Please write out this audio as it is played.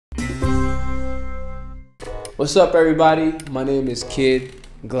What's up, everybody? My name is Kid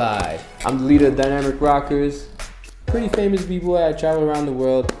Glyde. I'm the leader of Dynamic Rockers. Pretty famous b-boy. I travel around the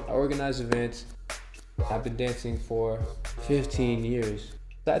world. I organize events. I've been dancing for 15 years.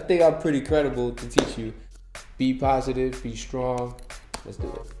 So I think I'm pretty credible to teach you. Be positive, be strong. Let's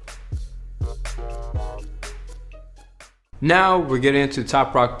do it. Now we're getting into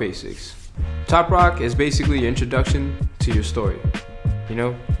Toprock basics. Toprock is basically your introduction to your story. You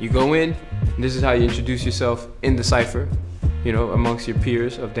know, you go in, and this is how you introduce yourself in the cypher, you know, amongst your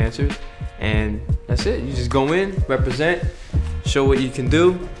peers of dancers. And that's it. You just go in, represent, show what you can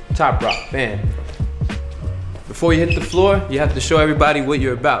do. Toprock, bam. Before you hit the floor, you have to show everybody what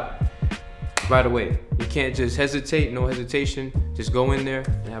you're about right away. You can't just hesitate, no hesitation. Just go in there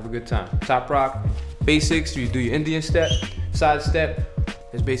and have a good time. Toprock, basics, you do your Indian step, side step.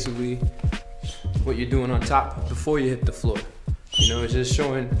 It's basically what you're doing on top before you hit the floor. You know, it's just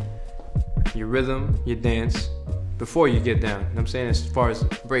showing your rhythm, your dance, before you get down. You know what I'm saying? As far as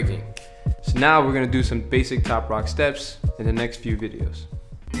breaking. So now we're gonna do some basic Toprock steps in the next few videos.